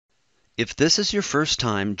If this is your first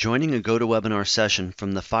time joining a GoToWebinar session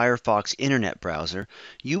from the Firefox Internet browser,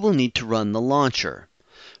 you will need to run the launcher.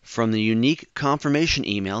 From the unique confirmation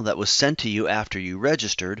email that was sent to you after you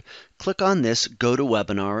registered, click on this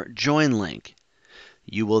GoToWebinar Join link.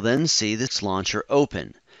 You will then see this launcher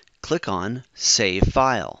open. Click on Save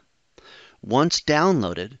File. Once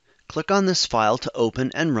downloaded, click on this file to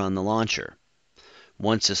open and run the launcher.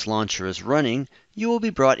 Once this launcher is running, you will be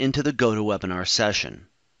brought into the GoToWebinar session.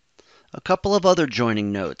 A couple of other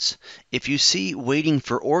joining notes. If you see Waiting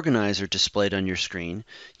for Organizer displayed on your screen,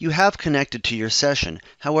 you have connected to your session.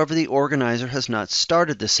 However, the organizer has not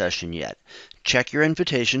started the session yet. Check your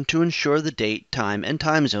invitation to ensure the date, time, and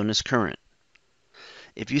time zone is current.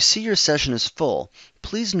 If you see your session is full,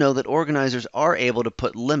 please know that organizers are able to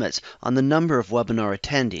put limits on the number of webinar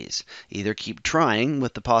attendees. Either keep trying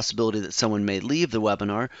with the possibility that someone may leave the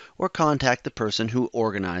webinar or contact the person who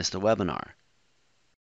organized the webinar.